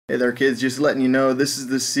Hey there kids, just letting you know this is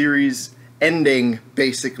the series ending,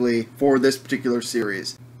 basically, for this particular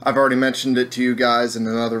series. I've already mentioned it to you guys in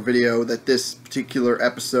another video that this particular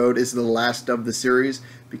episode is the last of the series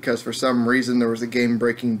because for some reason there was a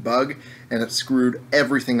game-breaking bug and it screwed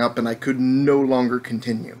everything up and I could no longer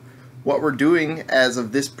continue. What we're doing as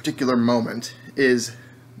of this particular moment is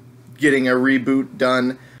getting a reboot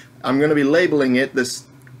done. I'm going to be labeling it the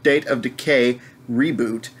State of Decay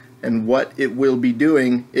reboot, and what it will be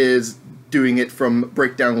doing is doing it from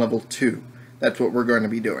breakdown level 2. That's what we're going to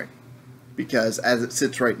be doing. Because as it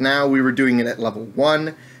sits right now, we were doing it at level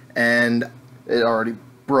 1, and it already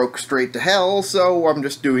broke straight to hell, so I'm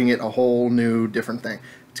just doing it a whole new different thing.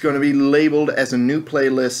 It's going to be labeled as a new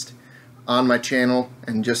playlist on my channel,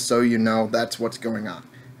 and just so you know, that's what's going on.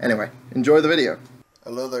 Anyway, enjoy the video.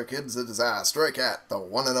 Hello there kids, it is I, Stray Cat, the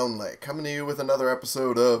one and only, coming to you with another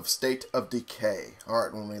episode of State of Decay.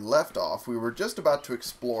 Alright, when we left off, we were just about to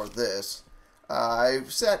explore this. I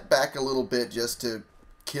sat back a little bit just to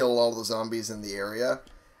kill all the zombies in the area,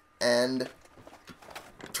 and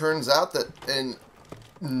turns out that a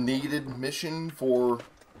needed mission for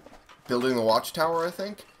building the watchtower, I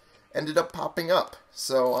think, ended up popping up.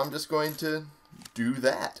 So I'm just going to do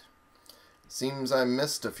that. Seems I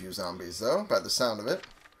missed a few zombies, though, by the sound of it.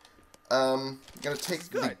 I'm gonna take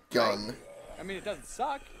the gun. Right? I mean, it doesn't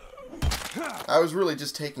suck. I was really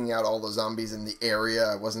just taking out all the zombies in the area.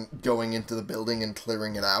 I wasn't going into the building and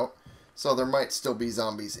clearing it out. So there might still be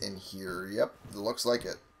zombies in here. Yep, it looks like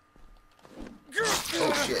it.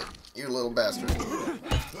 Oh shit, you little bastard.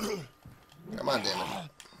 Come on, damn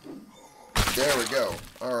it. There we go.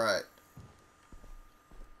 Alright.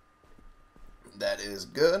 That is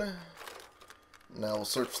good. Now we'll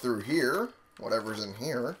search through here, whatever's in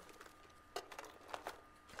here.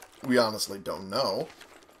 We honestly don't know.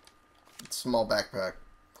 It's a small backpack.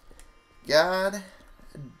 God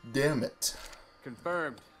damn it.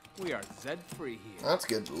 Confirmed. We are Z-free here. That's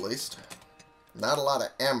good at least. Not a lot of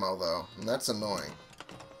ammo though, and that's annoying.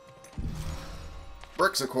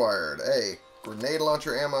 Bricks acquired. Hey, grenade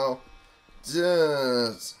launcher ammo.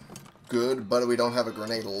 Just good, but we don't have a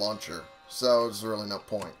grenade launcher, so there's really no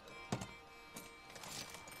point.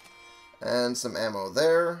 And some ammo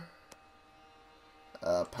there.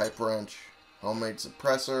 Pipe wrench, homemade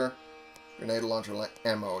suppressor, grenade launcher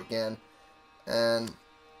ammo again. And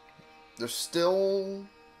there's still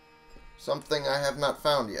something I have not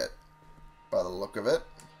found yet, by the look of it.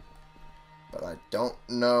 But I don't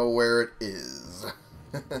know where it is.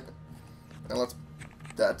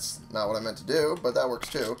 That's not what I meant to do, but that works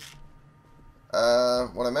too.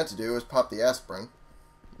 What I meant to do is pop the aspirin.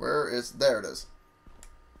 There it is.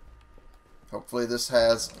 Hopefully this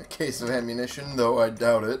has a case of ammunition, though I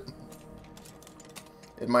doubt it.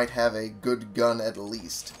 It might have a good gun at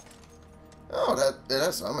least. Oh, it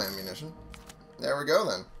has some ammunition. There we go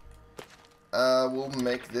then. We'll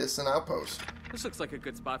make this an outpost. This looks like a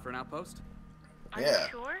good spot for an outpost. Are you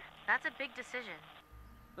sure? That's a big decision.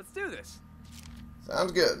 Let's do this.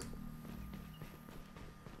 Sounds good.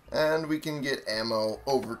 And we can get ammo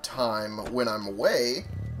over time when I'm away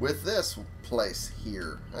with this place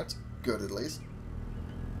here. That's good at least.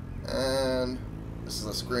 And this is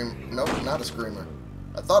a scream. Nope, not a screamer.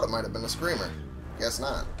 I thought it might have been a screamer. Guess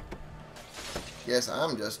not. Guess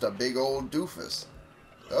I'm just a big old doofus.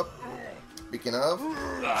 Oh, speaking of.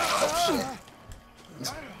 Oh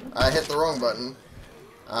shit. I hit the wrong button.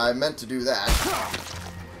 I meant to do that.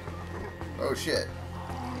 Oh shit.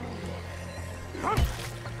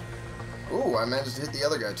 Ooh, I managed to hit the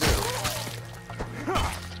other guy too.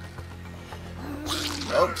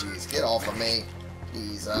 Oh jeez, get off of me.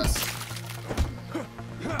 Jesus.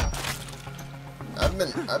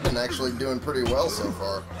 I've been actually doing pretty well so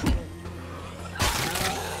far.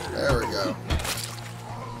 There we go.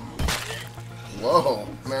 Whoa,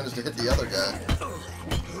 managed to hit the other guy.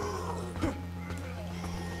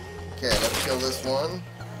 Okay, let's kill this one.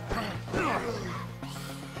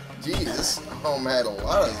 Geez, this home had a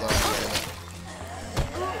lot of zombies in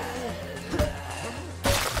it.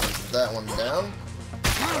 That one down.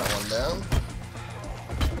 That one down.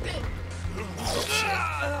 Oh shit.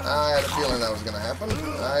 I had a feeling that was going to happen.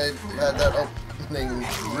 I had that opening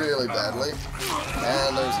really badly.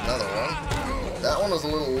 And there's another one. That one was a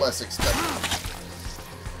little less expected.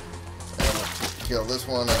 And we'll kill this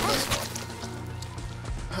one and this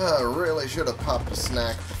one. I really should have popped a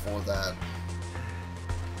snack before that.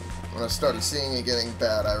 When I started seeing it getting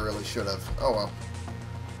bad, I really should have. Oh well.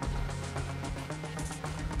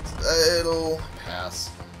 It'll pass.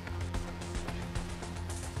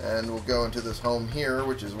 And we'll go into this home here,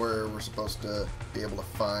 which is where we're supposed to be able to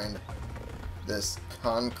find this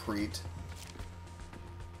concrete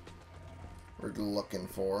we're looking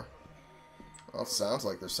for. Well, it sounds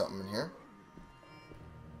like there's something in here.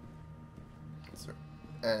 Is there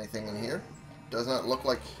anything in here? Does not look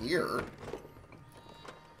like here.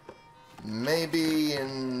 Maybe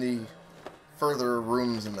in the further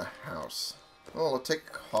rooms in the house. Well, let's take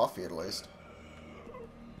coffee at least.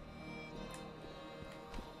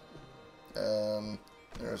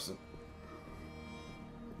 There's a...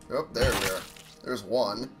 Oh, there we are. There's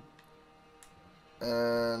one.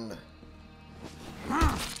 And...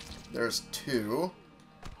 there's two.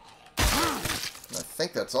 And I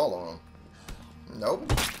think that's all of them.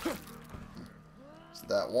 Nope. Is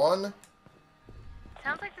that one?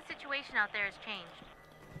 Sounds like the situation out there has changed.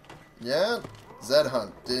 Yeah, Zed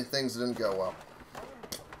Hunt. Things didn't go well.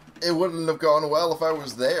 It wouldn't have gone well if I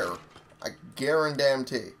was there. I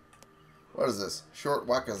guarantee. What is this? Short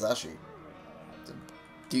wakizashi. It's a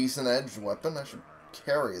decent edged weapon. I should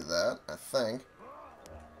carry that, I think.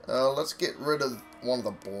 Let's get rid of one of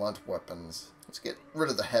the blunt weapons. Let's get rid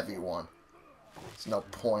of the heavy one. There's no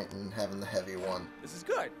point in having the heavy one. This is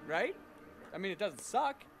good, right? I mean, it doesn't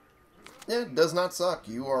suck. Yeah, it does not suck.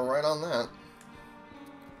 You are right on that.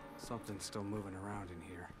 Something's still moving around in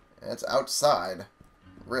here. It's outside,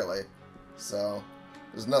 really. So,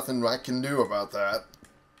 there's nothing I can do about that.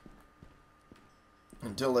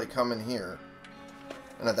 Until they come in here.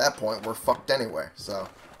 And at that point, we're fucked anyway, so...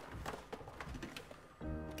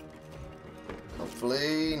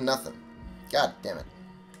 hopefully, nothing. God damn it.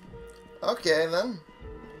 Okay, then.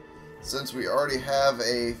 Since we already have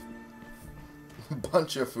a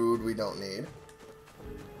bunch of food we don't need,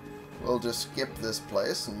 we'll just skip this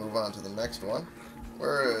place and move on to the next one.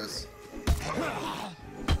 Where is...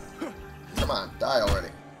 come on, die already.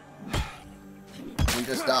 You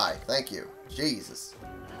just die. Thank you. Jesus.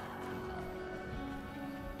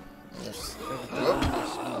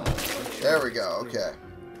 There we go. Okay.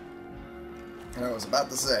 And I was about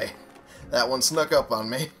to say, that one snuck up on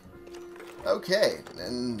me. Okay,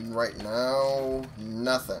 and right now,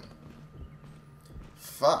 nothing.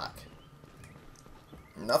 Fuck.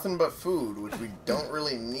 Nothing but food, which we don't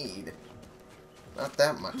really need. Not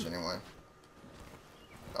that much, anyway.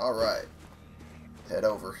 Alright. Head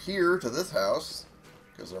over here to this house,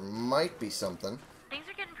 because there might be something. Things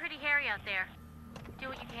are getting pretty hairy out there. Do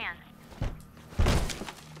what you can.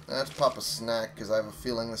 Let's pop a snack, because I have a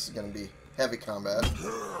feeling this is going to be heavy combat.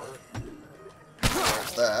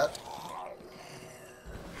 There's that.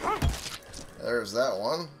 There's that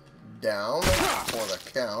one. Down for the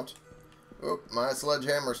count. Oop, my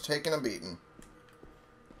sledgehammer's taking a beating.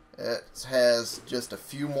 It has just a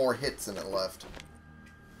few more hits in it left.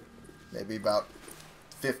 Maybe about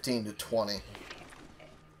 15 to 20.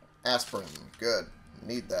 Aspirin. Good.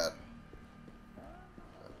 Need that.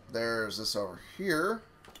 There's this over here.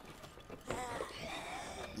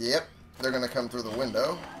 Yep. They're going to come through the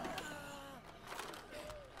window.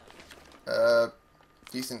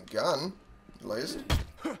 Decent gun, at least.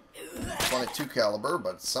 22 caliber,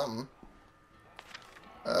 but something.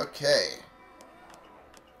 Okay.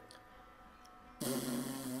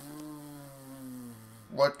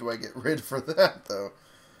 What do I get rid for that, though?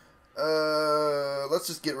 Let's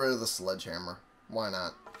just get rid of the sledgehammer. Why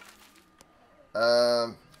not?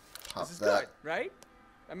 Pop This is that. good, right?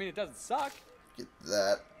 I mean, it doesn't suck. Get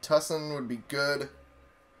that. Tussin would be good,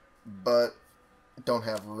 but don't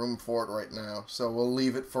have room for it right now, so we'll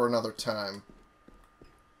leave it for another time.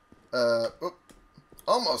 Oop,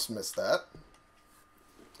 almost missed that.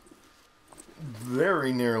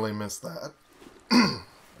 Very nearly missed that.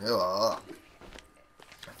 Ugh.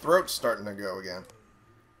 Throat's starting to go again.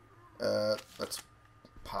 Let's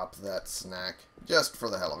pop that snack, just for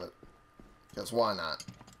the hell of it. Because why not?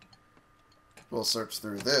 We'll search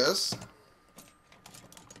through this.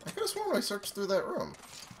 I could have sworn I searched through that room.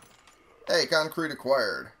 Hey, concrete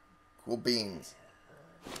acquired. Cool beans.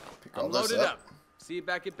 Pick all I'm this loaded up. up. See you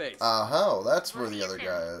back at base. Oh, that's where the other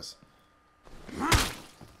guy is.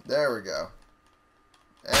 There we go.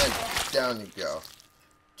 And down you go.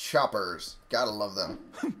 Choppers. Gotta love them.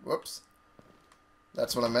 Whoops.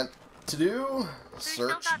 That's what I meant to do. There's still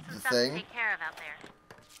Search got the some stuff thing. to take care of out there.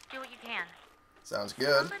 Do what you can. Sounds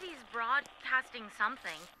good. Somebody's broadcasting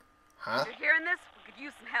something. Huh? You're hearing this? We could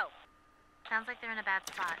use some help. Sounds like they're in a bad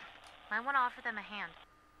spot. Might want to offer them a hand.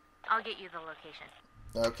 I'll get you the location.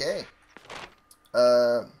 Okay.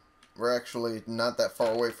 We're actually not that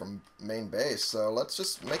far away from main base, so let's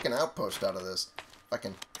just make an outpost out of this. If I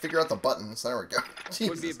can figure out the buttons. There we go. Jesus.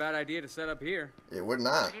 Wouldn't be a bad idea to set up here. It would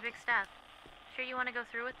not. Pretty big step. Sure you want to go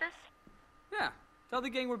through with this? Yeah. Tell the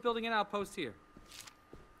gang we're building an outpost here.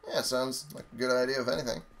 Yeah, sounds like a good idea, if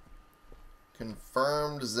anything.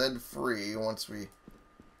 Confirmed Zed free once we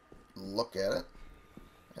look at it.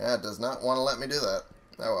 Yeah, it does not want to let me do that.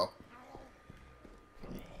 Oh well.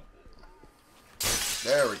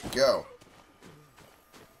 There we go.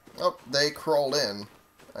 Oh, they crawled in,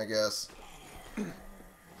 I guess.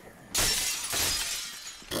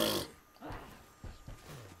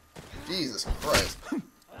 Jesus Christ.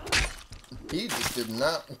 He just did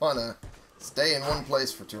not want to stay in one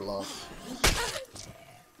place for too long.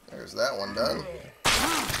 There's that one done.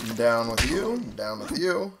 Down with you. Down with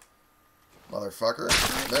you. Motherfucker.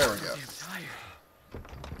 There we go.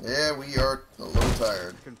 Yeah, we are a little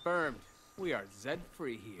tired. Confirmed. We are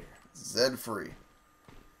Zed-free here. Zed-free.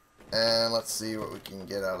 And let's see what we can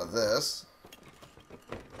get out of this.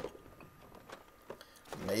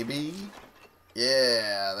 Maybe?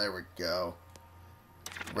 Yeah, there we go.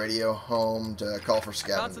 Radio home to call for Got some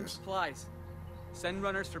scavengers. supplies. Send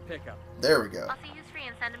runners for pickup. There we go. I'll see who's free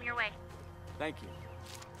and send them your way. Thank you.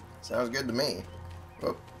 Sounds good to me.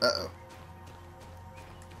 Whoop. Uh-oh.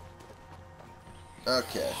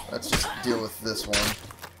 Okay, let's just deal with this one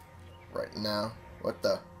right now. What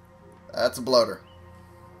the? That's a bloater.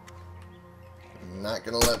 I'm not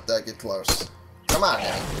gonna let that get close. Come on,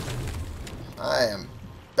 Eddie. I am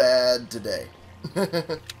bad today.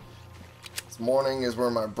 This morning is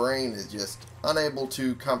where my brain is just unable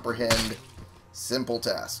to comprehend simple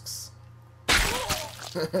tasks.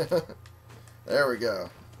 There we go.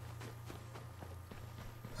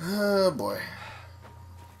 Oh boy.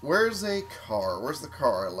 Where's a car? Where's the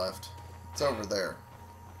car I left? It's over there.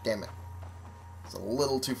 Damn it. It's a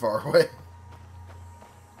little too far away.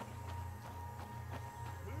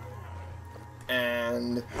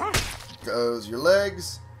 And goes your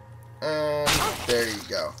legs. And there you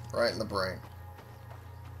go. Right in the brain.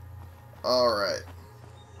 Alright.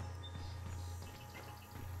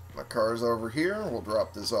 My car's over here. We'll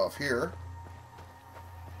drop this off here.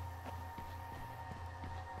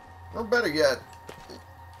 Or better yet,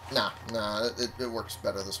 nah, it works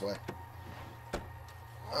better this way.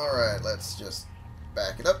 Alright, let's just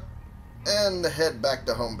back it up and head back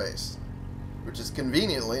to home base, which is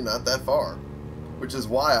conveniently not that far, which is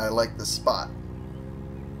why I like this spot.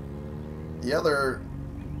 The other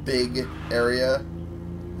big area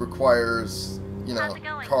requires, you know,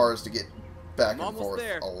 cars to get back and forth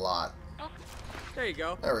a lot. There you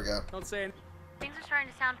go. There we go. Don't say anything. Things are starting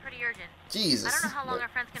to sound pretty urgent. Jesus. I don't know how long our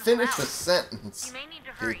friends can Finish hold the out. sentence. You may need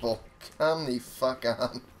to hurry. People, come the fuck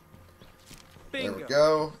on. Bingo. There we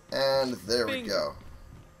go, and there we Bingo.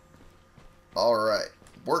 go. Alright,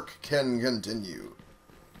 work can continue.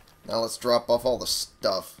 Now let's drop off all the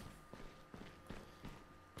stuff,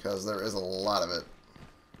 because there is a lot of it.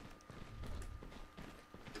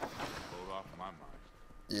 Hold off my mind.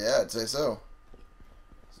 Yeah, I'd say so.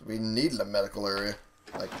 So we need the medical area,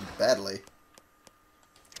 like, badly.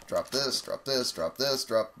 Drop this, drop this, drop this,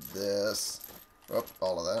 drop this. Oh,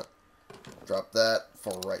 all of that. Drop that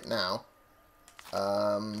for right now.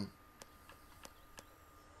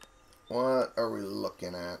 What are we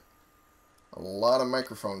looking at? A lot of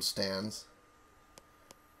microphone stands.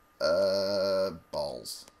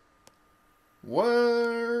 Balls.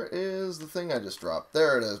 Where is the thing I just dropped?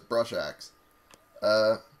 There it is, brush axe.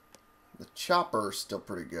 The chopper's still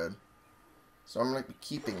pretty good. So I'm going to be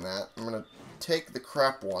keeping that. I'm going to take the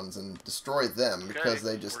crap ones and destroy them because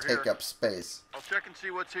they just take up space. I'll check and see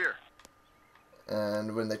what's here.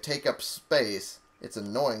 And when they take up space, it's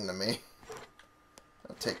annoying to me.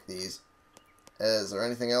 I'll take these. Is there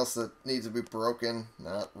anything else that needs to be broken?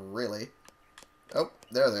 Not really. Oh,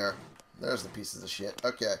 there they are. There's the pieces of shit.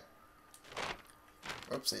 Okay.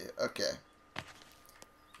 Oopsie. Okay.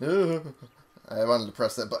 I wanted to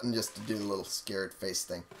press that button just to do the little scared face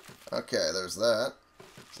thing. Okay, there's that.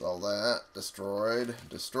 There's all that. Destroyed.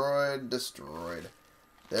 Destroyed. Destroyed.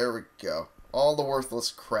 There we go. All the worthless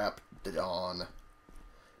crap. Gone.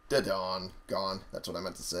 Gone. That's what I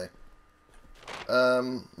meant to say.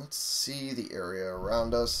 Let's see the area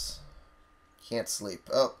around us. Can't sleep.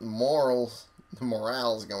 Oh, the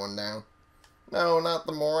morale's going down. No, not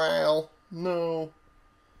the morale. No.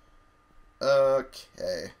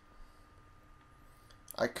 Okay.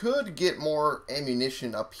 I could get more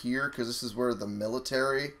ammunition up here, because this is where the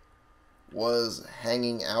military was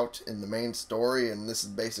hanging out in the main story, and this is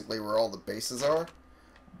basically where all the bases are.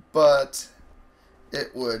 But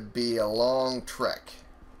it would be a long trek.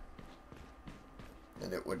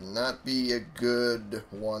 And it would not be a good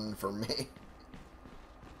one for me.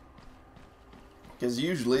 Because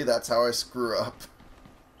usually that's how I screw up.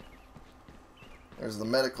 There's the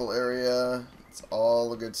medical area. It's all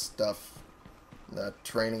the good stuff. The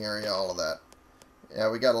training area, all of that. Yeah,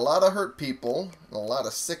 we got a lot of hurt people and a lot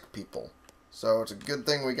of sick people. So it's a good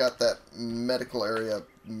thing we got that medical area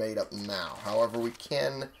made up now. However, we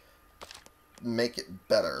can make it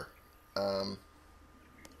better.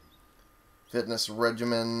 Fitness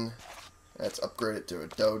regimen. Let's upgrade it to a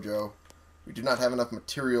dojo. We do not have enough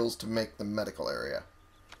materials to make the medical area.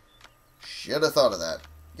 Should have thought of that.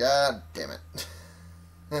 God damn it.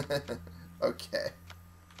 Okay.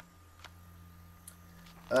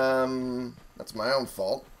 That's my own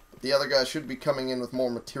fault. But the other guy should be coming in with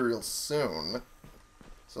more materials soon.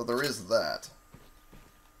 So there is that.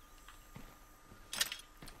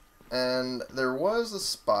 And there was a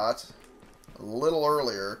spot a little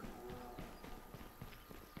earlier.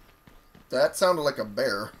 That sounded like a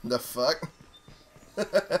bear. The fuck?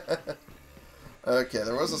 Okay,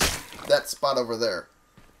 there was that spot over there.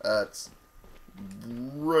 It's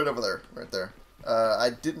right over there. Right there.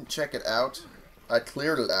 I didn't check it out. I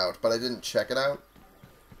cleared it out, but I didn't check it out.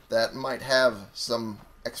 That might have some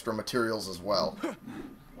extra materials as well.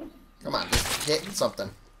 Come on, just hit something.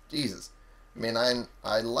 Jesus. I mean,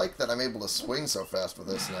 I like that I'm able to swing so fast with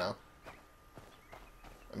this now.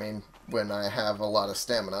 I mean, when I have a lot of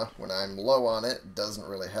stamina, when I'm low on it, it doesn't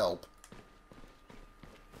really help.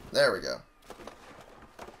 There we go.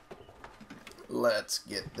 Let's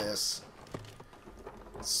get this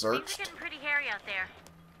searched. Things are getting pretty hairy out there.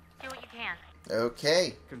 Do what you can.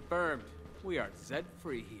 Okay. Confirmed. We are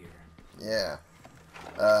Z-free here. Yeah.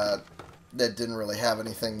 That didn't really have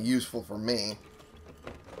anything useful for me.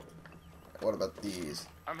 What about these?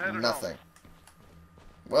 I'm headed Nothing. home.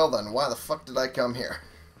 Well then, why the fuck did I come here?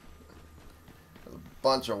 A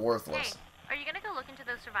bunch of worthless. Hey, are you gonna go look into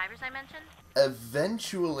those survivors I mentioned?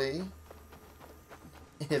 Eventually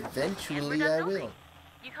I will.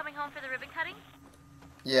 You coming home for the ribbon cutting?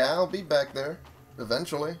 Yeah, I'll be back there.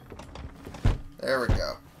 Eventually. There we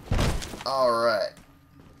go. Alright.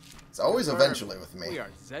 It's always Confirmed. eventually with me. We are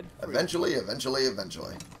Z-free. Eventually.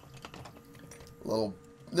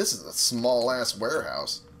 This is a small-ass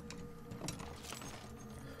warehouse.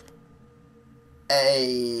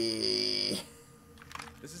 Hey.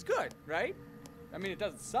 This is good, right? I mean, it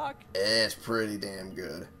doesn't suck. It's pretty damn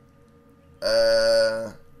good.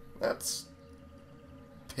 Let's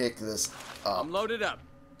pick this up. I'm loaded up.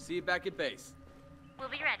 See you back at base. We'll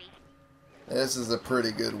be ready. This is a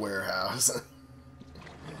pretty good warehouse.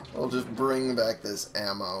 I'll just bring back this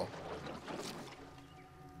ammo.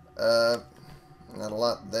 Not a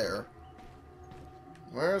lot there.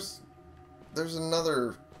 There's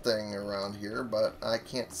another thing around here, but I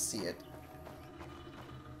can't see it.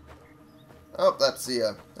 Oh, that's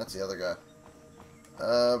the other guy.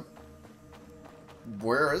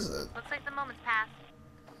 Where is it? Looks like the moment's passed.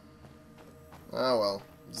 Oh well.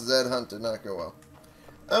 Zed hunt did not go well.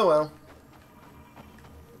 Oh well.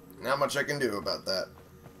 Not much I can do about that.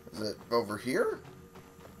 Is it over here?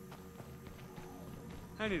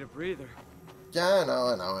 I need a breather. Yeah, I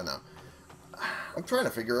know. I'm trying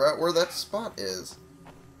to figure out where that spot is.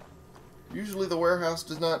 Usually the warehouse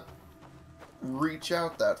does not reach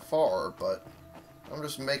out that far, but I'm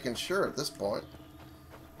just making sure at this point.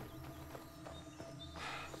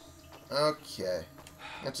 Okay.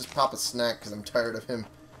 Let's just pop a snack because I'm tired of him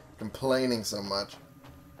complaining so much.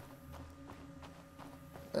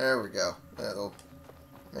 There we go. That'll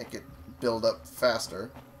make it build up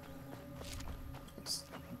faster. Let's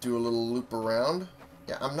do a little loop around.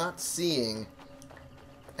 Yeah, I'm not seeing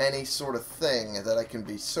any sort of thing that I can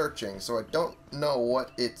be searching, so I don't know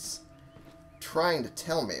what it's trying to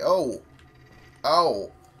tell me. Oh!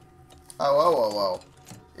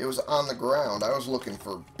 It was on the ground. I was looking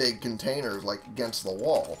for big containers, like, against the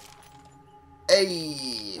wall.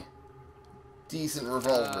 Hey! Decent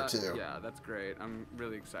revolver, too. Yeah, that's great. I'm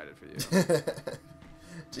really excited for you.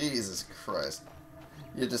 Jesus Christ.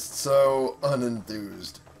 You're just so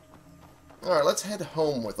unenthused. Alright, let's head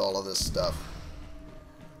home with all of this stuff.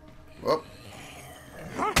 Whoop.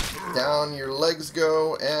 Down your legs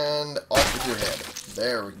go, and off with your head.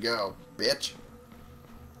 There we go, bitch.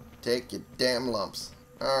 Take your damn lumps.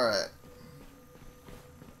 Alright.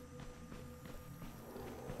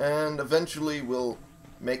 And eventually we'll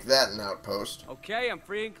make that an outpost. Okay, I'm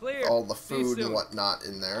free and clear. All the See you food and soon. whatnot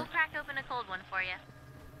in there. We'll crack open a cold one for you.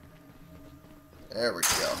 There we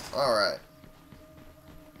go. Alright.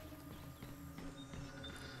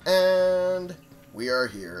 And we are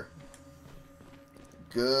here.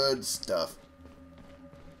 Good stuff.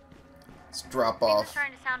 Let's drop Things are off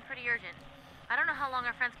starting to sound pretty urgent. I don't know how long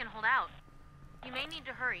our friends can hold out. You may need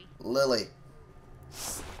to hurry. Lily.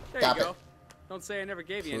 There Stop you go. it. Don't say I never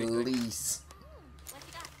gave you anything. Please. What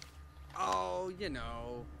you got? Oh, you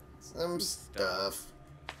know. Some stuff.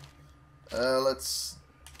 Let's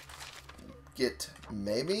get...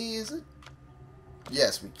 Maybe, is it?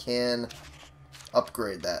 Yes, we can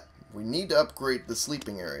upgrade that. We need to upgrade the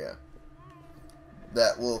sleeping area.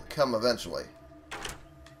 That will come eventually.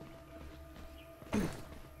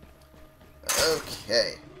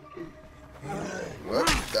 Okay. Whoop,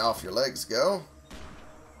 off your legs go.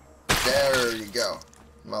 There you go,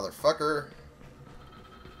 motherfucker.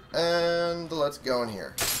 And let's go in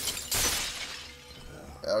here.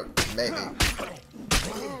 Oh, maybe.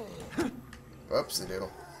 Whoopsie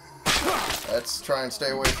doodle. Let's try and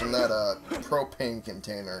stay away from that propane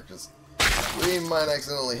container, because we might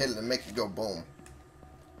accidentally hit it and make it go boom.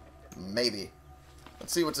 Maybe.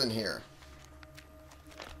 Let's see what's in here.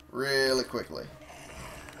 Really quickly.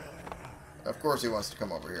 Of course he wants to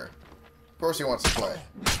come over here. Of course he wants to play.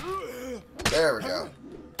 There we go.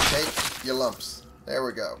 Take your lumps. There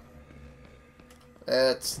we go.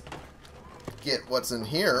 Let's get what's in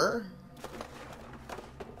here.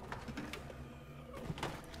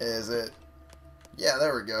 Is it? Yeah,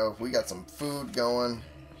 there we go. We got some food going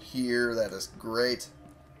here. That is great.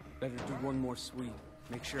 Better do one more sweep.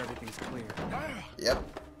 Make sure everything's clear.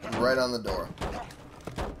 Yep. Right on the door.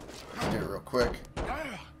 Let's do it real quick.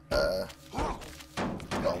 Get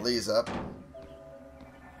all these up.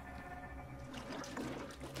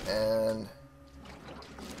 And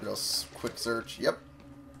real quick search. Yep.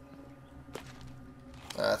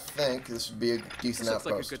 I think this would be a decent Looks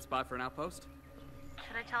outpost. like a good spot for an outpost.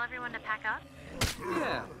 Should I tell everyone to pack up?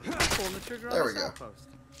 Yeah, pulling the trigger on There we this go. outpost.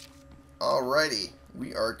 Alrighty,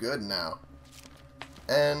 we are good now.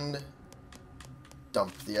 And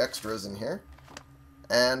dump the extras in here.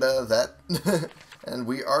 And and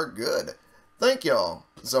we are good. Thank y'all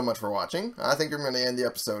so much for watching. I think I'm going to end the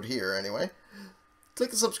episode here anyway.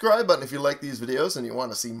 Click the subscribe button if you like these videos and you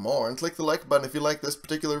want to see more, and click the like button if you like this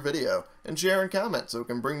particular video, and share and comment so we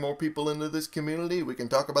can bring more people into this community. We can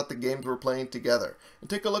talk about the games we're playing together. And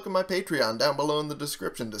take a look at my Patreon down below in the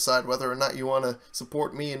description. Decide whether or not you want to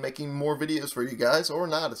support me in making more videos for you guys or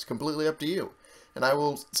not. It's completely up to you. And I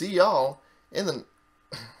will see y'all in the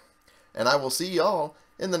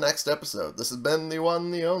next episode. This has been the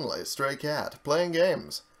one, the only Stray Cat, playing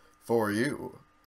games for you.